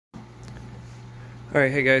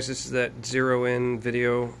Alright, hey guys, this is that zero-in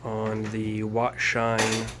video on the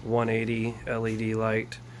WattShine 180 LED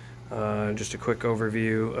light. Just a quick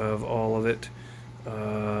overview of all of it.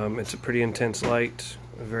 It's a pretty intense light,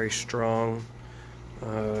 very strong.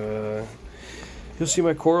 You'll see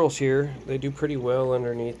my corals here. They do pretty well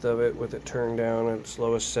underneath of it with it turned down at its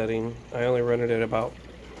lowest setting. I only run it at about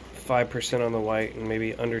 5% on the white and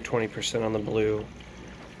maybe under 20% on the blue.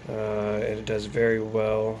 It does very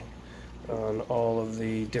well on all of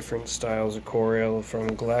the different styles of coral,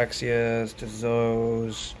 from Galaxias to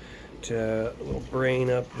Zoes to a little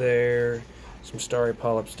brain up there, some starry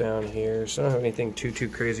polyps down here. So I don't have anything too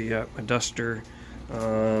crazy yet. My duster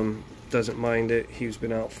doesn't mind it. He's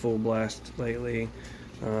been out full blast lately.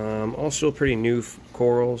 Also pretty new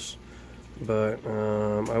corals, but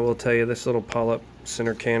I will tell you, this little polyp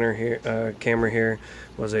center camera here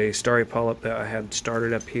was a starry polyp that I had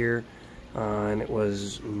started up here. And it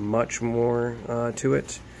was much more to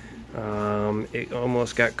it. It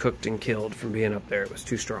almost got cooked and killed from being up there. It was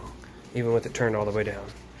too strong, even with it turned all the way down.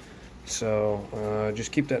 So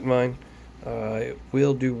just keep that in mind. It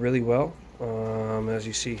will do really well. As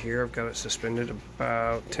you see here, I've got it suspended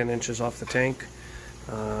about 10 inches off the tank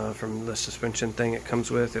from the suspension thing it comes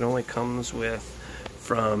with. It only comes with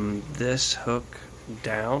from this hook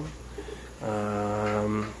down.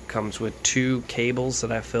 Comes with 2 cables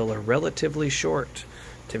that I feel are relatively short,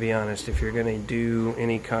 to be honest. If you're going to do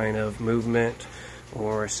any kind of movement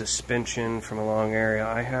or suspension from a long area,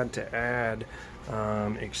 I had to add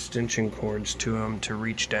extension cords to them to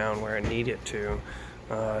reach down where I need it to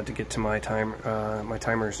get to my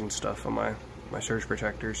timers and stuff on my surge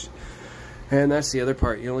protectors. And that's the other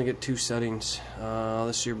part. You only get 2 settings.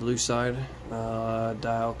 This is your blue side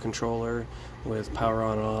dial controller with power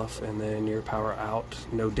on and off, and then your power out,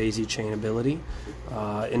 no daisy chain ability.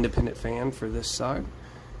 Independent fan for this side,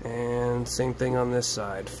 and same thing on this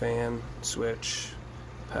side. Fan, switch,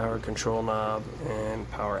 power control knob, and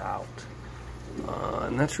power out.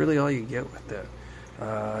 And that's really all you get with it.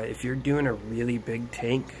 If you're doing a really big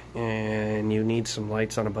tank and you need some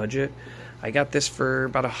lights on a budget, I got this for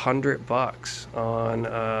about $100 on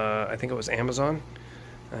I think it was Amazon,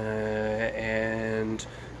 and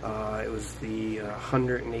it was the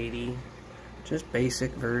 180, just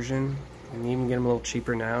basic version. You can even get them a little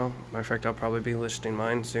cheaper now. Matter of fact, I'll probably be listing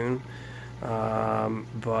mine soon.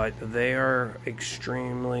 But they are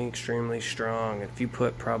extremely strong. If you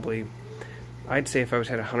put probably, I'd say if I was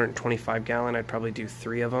had a 125 gallon, I'd probably do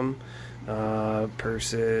 3 of them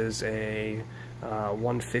versus a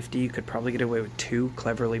 150. You could probably get away with 2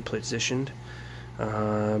 cleverly positioned,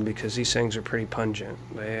 because these things are pretty pungent.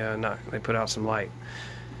 They put out some light.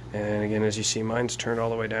 And again, as you see, mine's turned all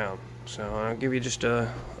the way down. So I'll give you just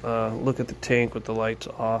a look at the tank with the lights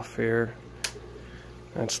off here.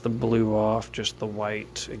 That's the blue off, just the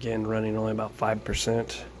white, again running only about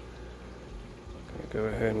 5%. Go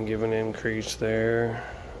ahead and give an increase there.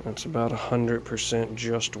 That's about 100%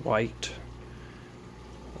 just white.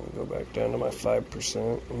 I'll go back down to my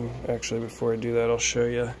 5%. And actually, before I do that, I'll show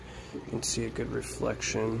you. You can see a good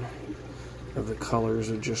reflection of the colors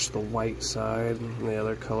of just the white side, and the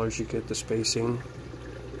other colors you get the spacing.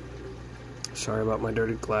 Sorry about my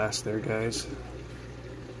dirty glass there, guys.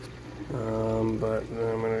 But I'm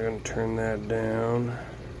going to turn that down.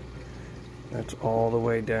 That's all the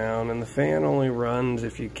way down, and the fan only runs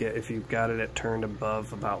if you've got it at turned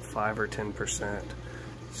above about 5 or 10%.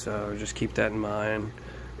 So just keep that in mind.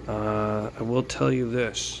 I will tell you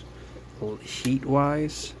this,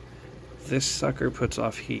 heat-wise, this sucker puts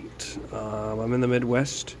off heat. I'm in the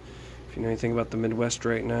Midwest. If you know anything about the Midwest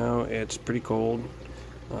right now, it's pretty cold.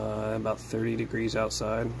 About 30 degrees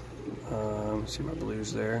outside. See my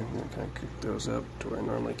blues there. I'm going to kind of cook those up to where I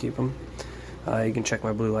normally keep them. You can check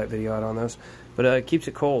my blue light video out on those. But it keeps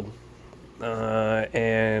it cold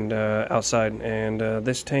and outside. And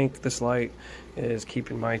this light is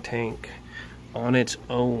keeping my tank on its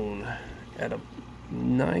own at a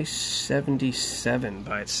nice 77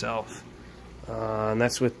 by itself. And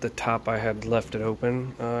that's with the top I had left it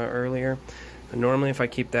open earlier. And normally if I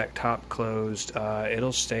keep that top closed,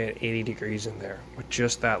 it'll stay at 80 degrees in there with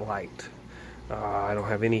just that light. I don't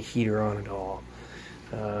have any heater on at all.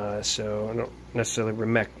 So I don't necessarily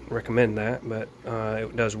recommend that, but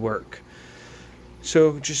it does work.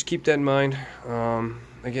 So just keep that in mind.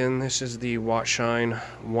 Again, this is the WattShine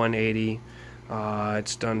 180.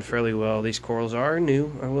 It's done fairly well. These corals are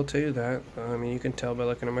new, I will tell you that. I mean, you can tell by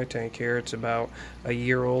looking at my tank here. It's about a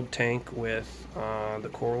year-old tank with the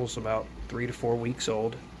corals about 3 to 4 weeks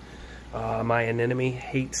old. My anemone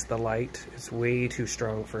hates the light. It's way too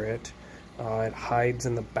strong for it. It hides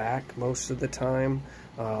in the back most of the time.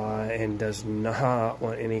 and does not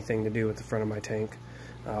want anything to do with the front of my tank,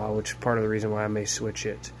 which part of the reason why I may switch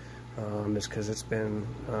it is because it's been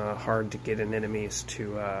hard to get anemones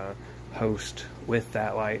to host with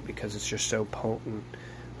that light because it's just so potent.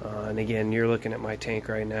 And again, you're looking at my tank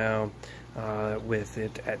right now with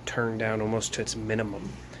it at turned down almost to its minimum.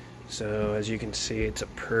 So as you can see, it's a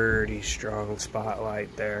pretty strong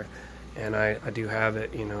spotlight there, and I do have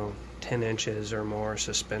it, you know, 10 inches or more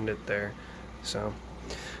suspended there. So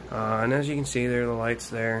and as you can see there, the lights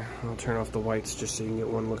there. I'll turn off the whites just so you can get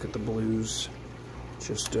one look at the blues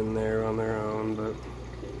just in there on their own. But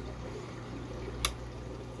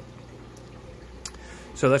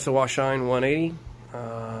so that's the Washine 180.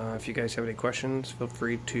 If you guys have any questions, feel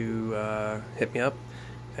free to hit me up,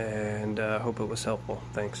 and hope it was helpful.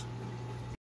 Thanks.